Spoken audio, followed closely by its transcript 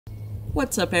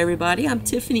What's up everybody, I'm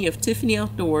Tiffany of Tiffany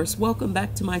Outdoors. Welcome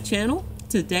back to my channel.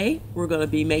 Today we're going to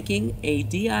be making a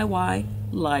DIY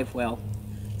live well.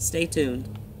 Stay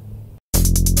tuned.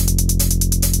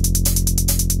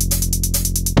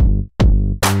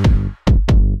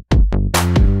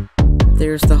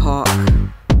 There's the hawk.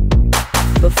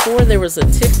 Before there was a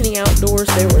Tiffany Outdoors,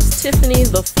 there was Tiffany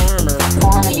the Farmer.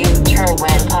 Only U-turn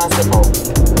when possible.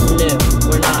 No,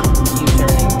 we're not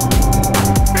U-turning.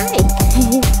 Hi.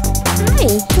 Hi,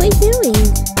 what are you doing?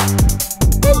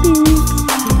 Hi, Boo.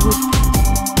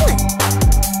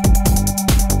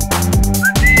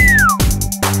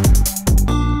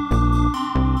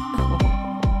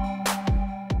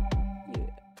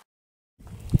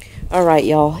 Alright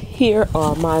y'all, here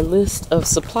are my list of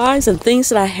supplies and things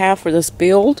that I have for this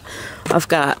build. I've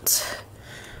got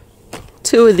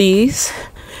 2 of these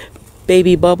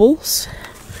baby bubbles.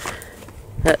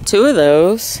 Got 2 of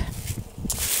those.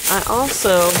 I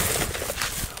also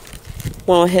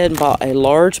went ahead and bought a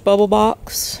large bubble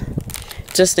box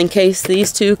just in case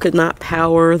these 2 could not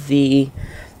power the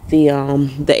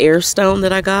air stone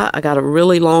that I got. I got a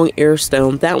really long air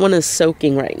stone. That one is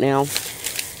soaking right now.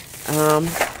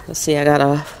 Let's see, I got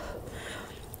a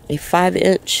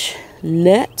 5-inch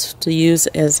net to use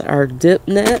as our dip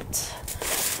net.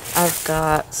 I've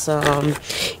got some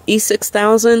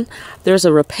E6000. There's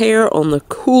a repair on the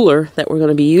cooler that we're going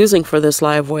to be using for this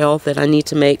live well that I need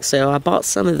to make, so I bought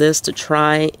some of this to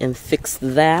try and fix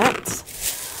that.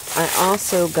 I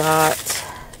also got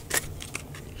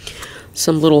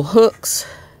some little hooks.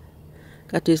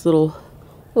 Got these little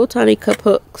tiny cup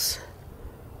hooks.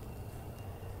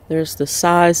 There's the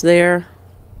size there.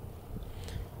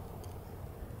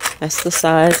 That's the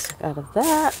size out of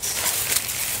that.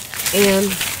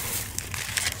 And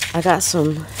I got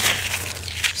some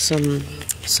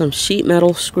sheet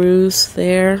metal screws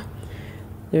there.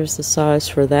 There's the size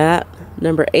for that.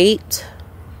 Number 8.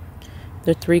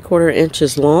 They're 3/4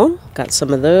 inches long. Got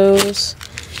some of those.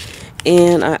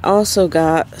 And I also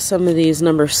got some of these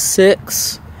number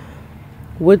 6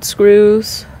 wood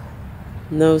screws.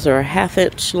 And those are a 1/2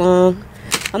 inch long.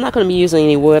 I'm not going to be using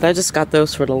any wood. I just got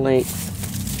those for the length.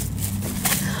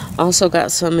 Also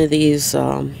got some of these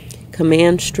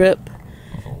command strip,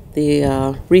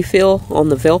 the refill on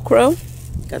the Velcro.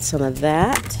 Got some of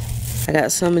that. I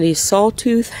got some of these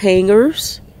sawtooth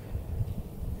hangers.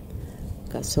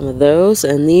 Got some of those,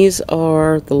 and these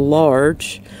are the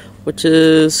large, which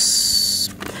is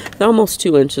almost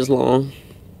 2 inches long.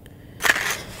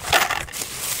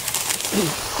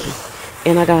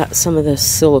 And I got some of this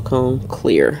silicone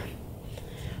clear.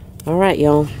 Alright,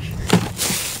 y'all.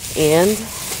 And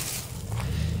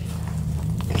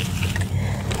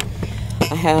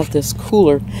I have this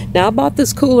cooler. Now, I bought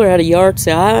this cooler at a yard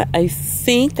sale. I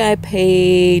think I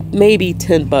paid maybe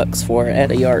 10 bucks for it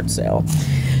at a yard sale.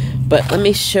 But let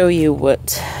me show you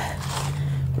what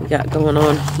we got going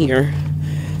on here.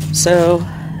 So,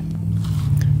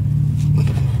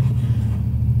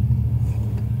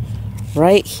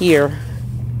 right here,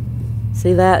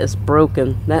 see, that is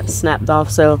broken. That snapped off.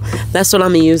 So that's what I'm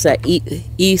going to use that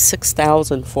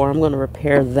E6000 for. I'm going to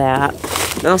repair that.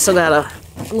 I also got a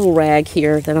little rag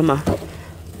here that I'm going to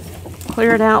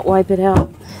clear it out, wipe it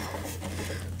out.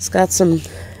 It's got some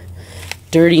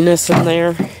dirtiness in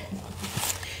there.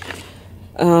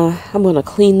 I'm going to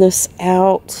clean this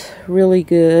out really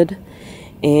good.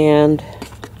 And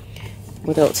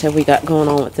what else have we got going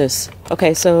on with this?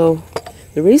 Okay, so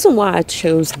the reason why I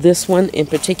chose this one in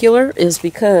particular is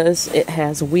because it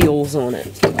has wheels on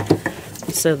it,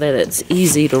 so that it's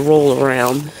easy to roll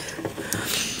around.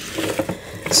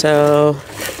 So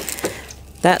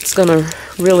that's going to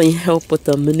really help with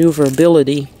the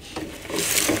maneuverability.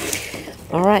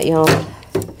 Alright, y'all.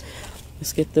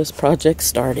 Let's get this project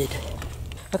started.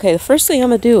 Okay, the first thing I'm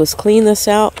going to do is clean this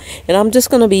out, and I'm just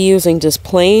going to be using just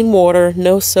plain water,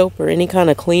 no soap or any kind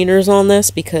of cleaners on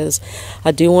this, because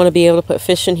I do want to be able to put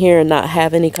fish in here and not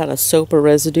have any kind of soap or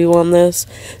residue on this.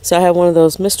 So I have one of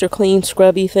those Mr. Clean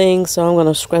scrubby things, so I'm going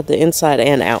to scrub the inside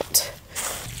and out.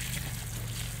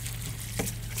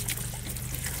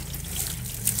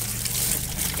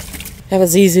 That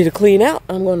was easy to clean out.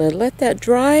 I'm going to let that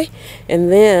dry, and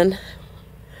then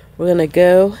we're going to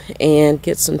go and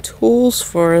get some tools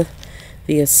for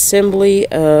the assembly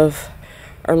of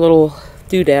our little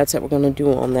doodads that we're going to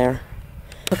do on there.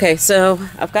 Okay, so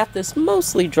I've got this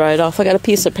mostly dried off. I got a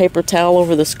piece of paper towel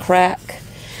over this crack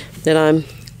that I'm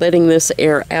letting this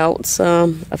air out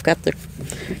some. I've got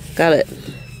it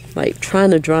like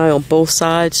trying to dry on both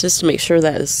sides just to make sure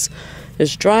that is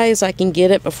as dry as I can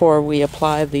get it before we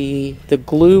apply the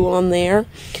glue on there.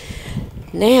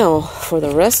 Now for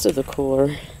the rest of the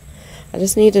cooler, I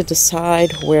just need to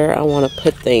decide where I want to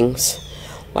put things,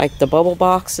 like the bubble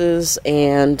boxes,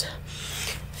 and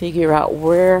figure out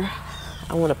where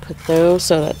I want to put those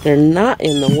so that they're not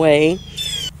in the way.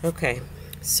 Okay,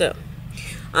 so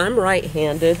I'm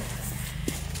right-handed,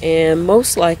 and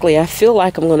most likely I feel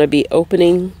like I'm going to be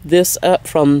opening this up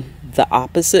from the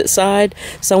opposite side.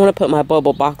 So I want to put my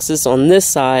bubble boxes on this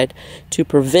side to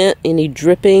prevent any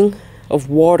dripping of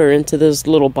water into those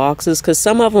little boxes, because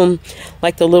some of them,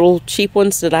 like the little cheap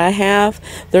ones that I have,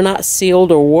 they're not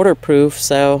sealed or waterproof,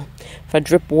 so if I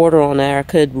drip water on there I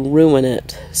could ruin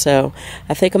it. So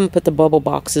I think I'm gonna put the bubble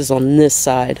boxes on this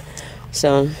side.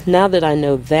 So now that I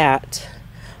know that,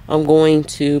 I'm going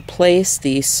to place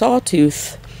the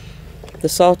sawtooth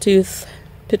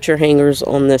picture hangers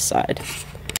on this side.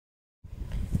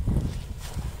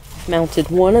 Mounted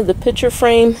one of the picture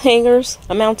frame hangers.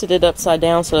 I mounted it upside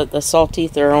down so that the saw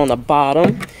teeth are on the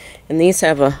bottom, and these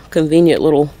have a convenient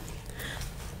little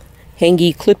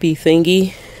hangy clippy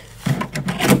thingy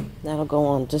that'll go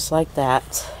on just like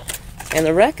that. And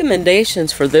the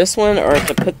recommendations for this one are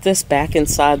to put this back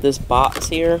inside this box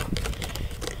here,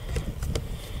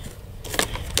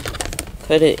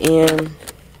 put it in.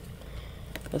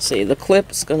 Let's see, the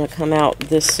clip's gonna come out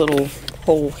this little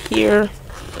hole here,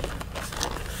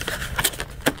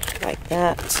 like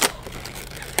that.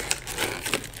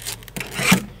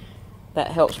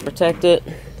 That helps protect it.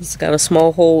 It's got a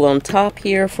small hole on top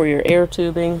here for your air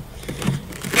tubing.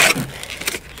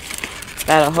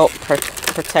 That'll help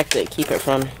protect it, keep it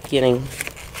from getting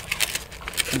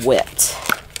wet.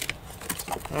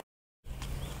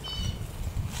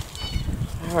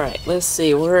 Alright, let's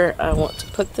see where I want to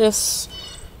put this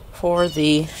for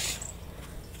the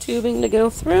tubing to go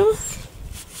through. I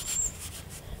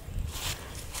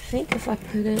think if I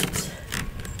put it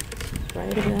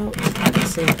right about,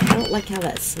 let's see, I don't like how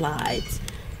that slides,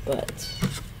 but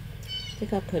I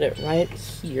think I'll put it right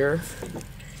here.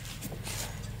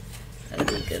 That'll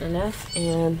be good enough.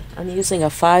 And I'm using a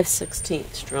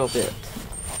 5/16 drill bit.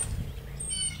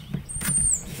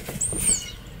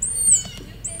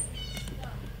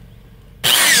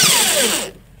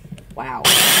 Wow.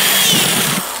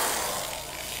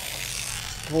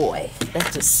 Boy,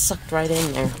 that just sucked right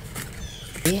in there.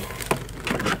 Yeah.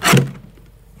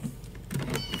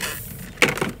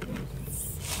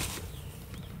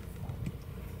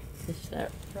 Push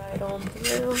that right on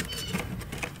through.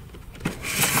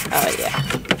 Oh yeah.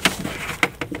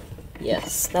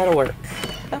 Yes, that'll work.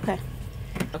 Okay.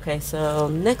 Okay, so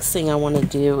next thing I want to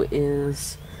do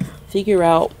is figure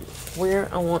out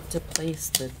where I want to place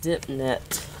the dip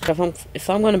net. If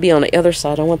I'm going to be on the other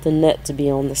side, I want the net to be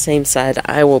on the same side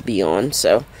I will be on.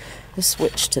 So let's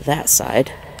switch to that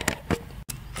side.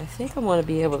 I think I want to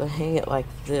be able to hang it like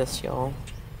this, y'all.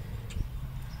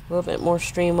 A little bit more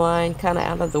streamlined, kind of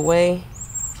out of the way.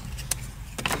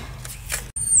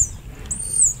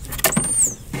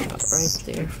 Right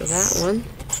there for that one.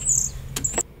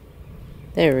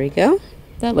 There we go.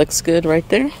 That looks good right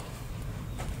there.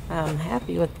 I'm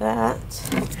happy with that.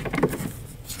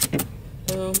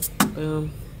 Boom,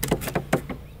 boom.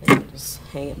 And just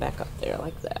hang it back up there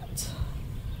like that.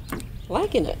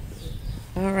 Liking it.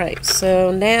 Alright,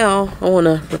 so now I want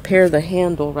to repair the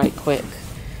handle right quick.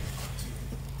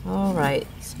 Alright,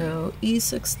 so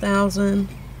E6000.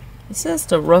 It says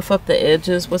to rough up the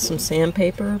edges with some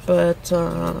sandpaper, but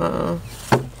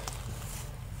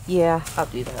yeah, I'll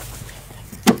do that.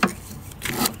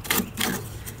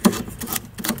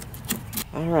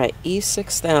 Alright,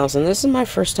 E6000. This is my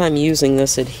first time using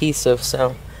this adhesive,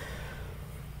 so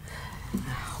I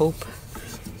hope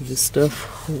this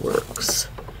stuff works.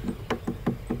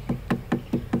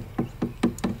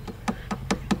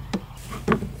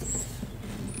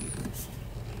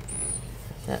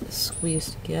 That is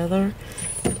squeezed together,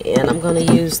 and I'm going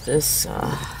to use this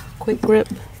quick grip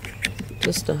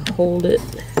just to hold it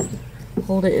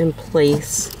in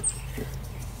place.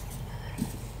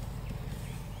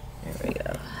 There we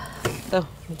go. So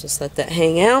I'll just let that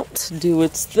hang out, do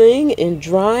its thing, and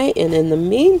dry. And in the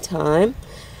meantime,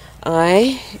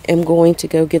 I am going to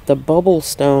go get the bubble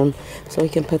stone so we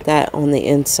can put that on the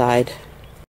inside.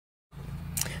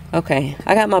 Okay,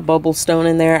 I got my bubble stone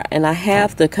in there, and I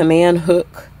have the command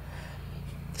hook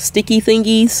sticky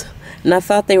thingies, and I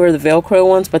thought they were the Velcro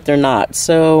ones, but they're not.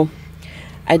 So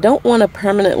I don't want to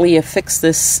permanently affix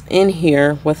this in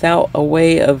here without a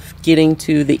way of getting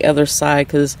to the other side,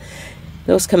 because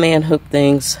those command hook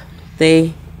things,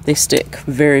 they stick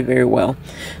very, very well.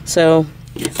 So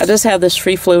I just have this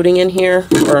free floating in here,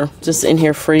 or just in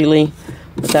here freely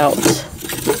without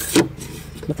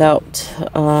without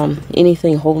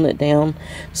anything holding it down.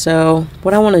 So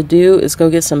what I want to do is go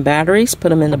get some batteries, put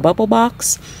them in the bubble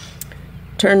box,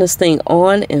 turn this thing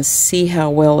on, and see how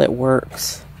well it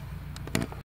works.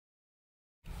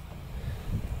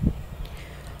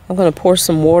 I'm going to pour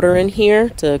some water in here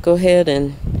to go ahead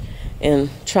and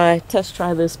test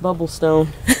try this bubble stone.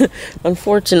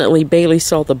 Unfortunately, Bailey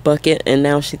saw the bucket and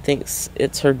now she thinks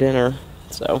it's her dinner.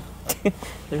 So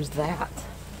there's that.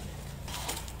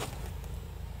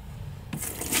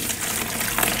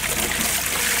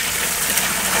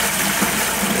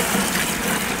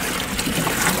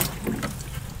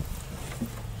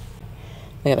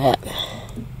 Look at that.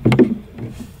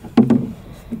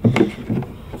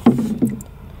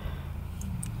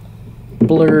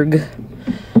 Blurg.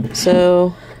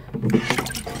 So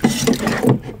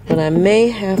what I may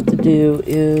have to do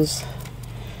is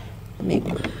weigh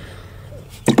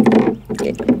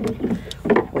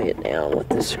it down with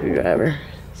the screwdriver.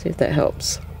 See if that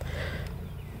helps.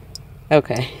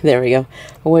 Okay, there we go.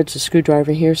 I wedged the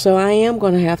screwdriver here, so I am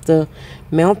going to have to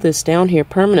mount this down here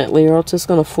permanently, or else it's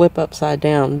going to flip upside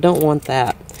down. Don't want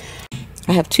that.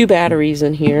 I have 2 batteries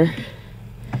in here.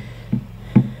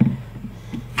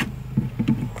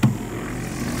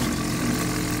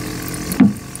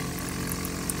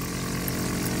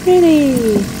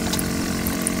 Pretty.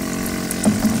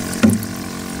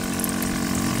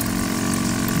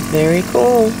 Very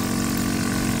cool.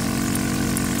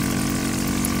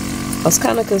 I was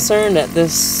kind of concerned that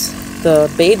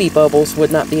the baby bubbles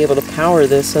would not be able to power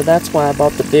this, so that's why I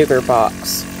bought the bigger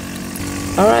box.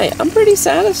 Alright, I'm pretty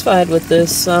satisfied with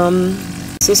this.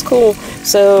 This is cool.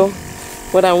 So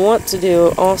what I want to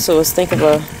do also is think of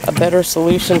a better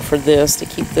solution for this to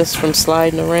keep this from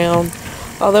sliding around.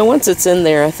 Although once it's in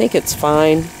there, I think it's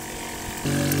fine.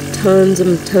 Tons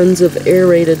and tons of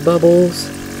aerated bubbles.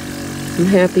 I'm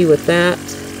happy with that.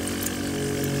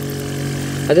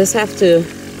 I just have to,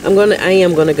 I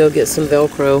am gonna go get some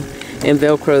Velcro and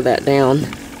Velcro that down.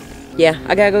 Yeah,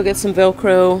 I gotta go get some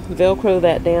Velcro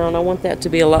that down. I want that to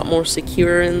be a lot more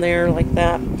secure in there like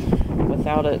that,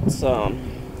 without it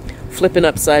flipping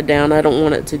upside down. I don't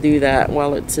want it to do that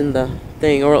while it's in the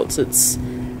thing, or else it's,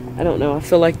 I don't know, I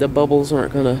feel like the bubbles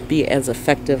aren't gonna be as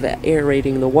effective at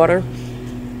aerating the water.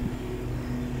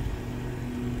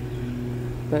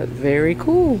 But very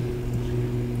cool.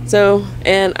 So,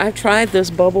 and I've tried this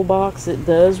bubble box. It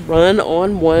does run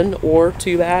on 1 or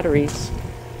 2 batteries.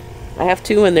 I have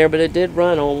 2 in there, but it did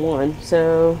run on 1.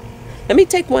 So let me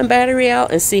take 1 battery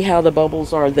out and see how the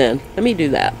bubbles are then. Let me do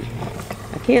that.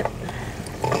 I can't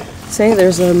say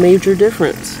there's a major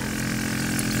difference.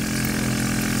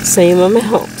 Same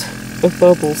amount of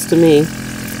bubbles to me.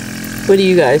 What do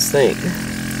you guys think?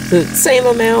 The same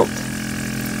amount?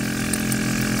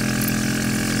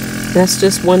 That's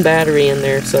just 1 battery in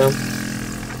there, so.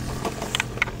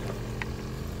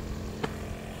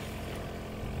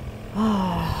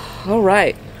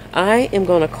 Alright, I am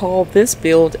going to call this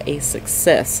build a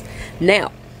success.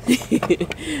 Now,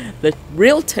 the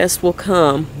real test will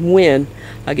come when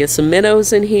I get some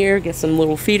minnows in here, get some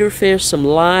little feeder fish, some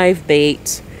live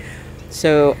bait,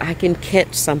 so I can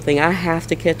catch something. I have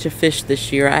to catch a fish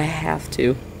this year. I have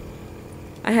to.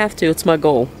 It's my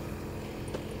goal.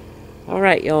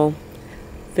 Alright, y'all.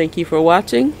 Thank you for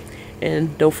watching.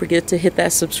 And don't forget to hit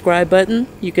that subscribe button.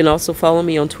 You can also follow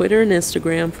me on Twitter and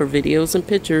Instagram for videos and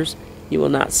pictures you will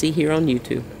not see here on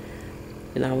YouTube.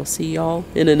 And I will see y'all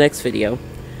in the next video.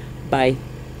 Bye.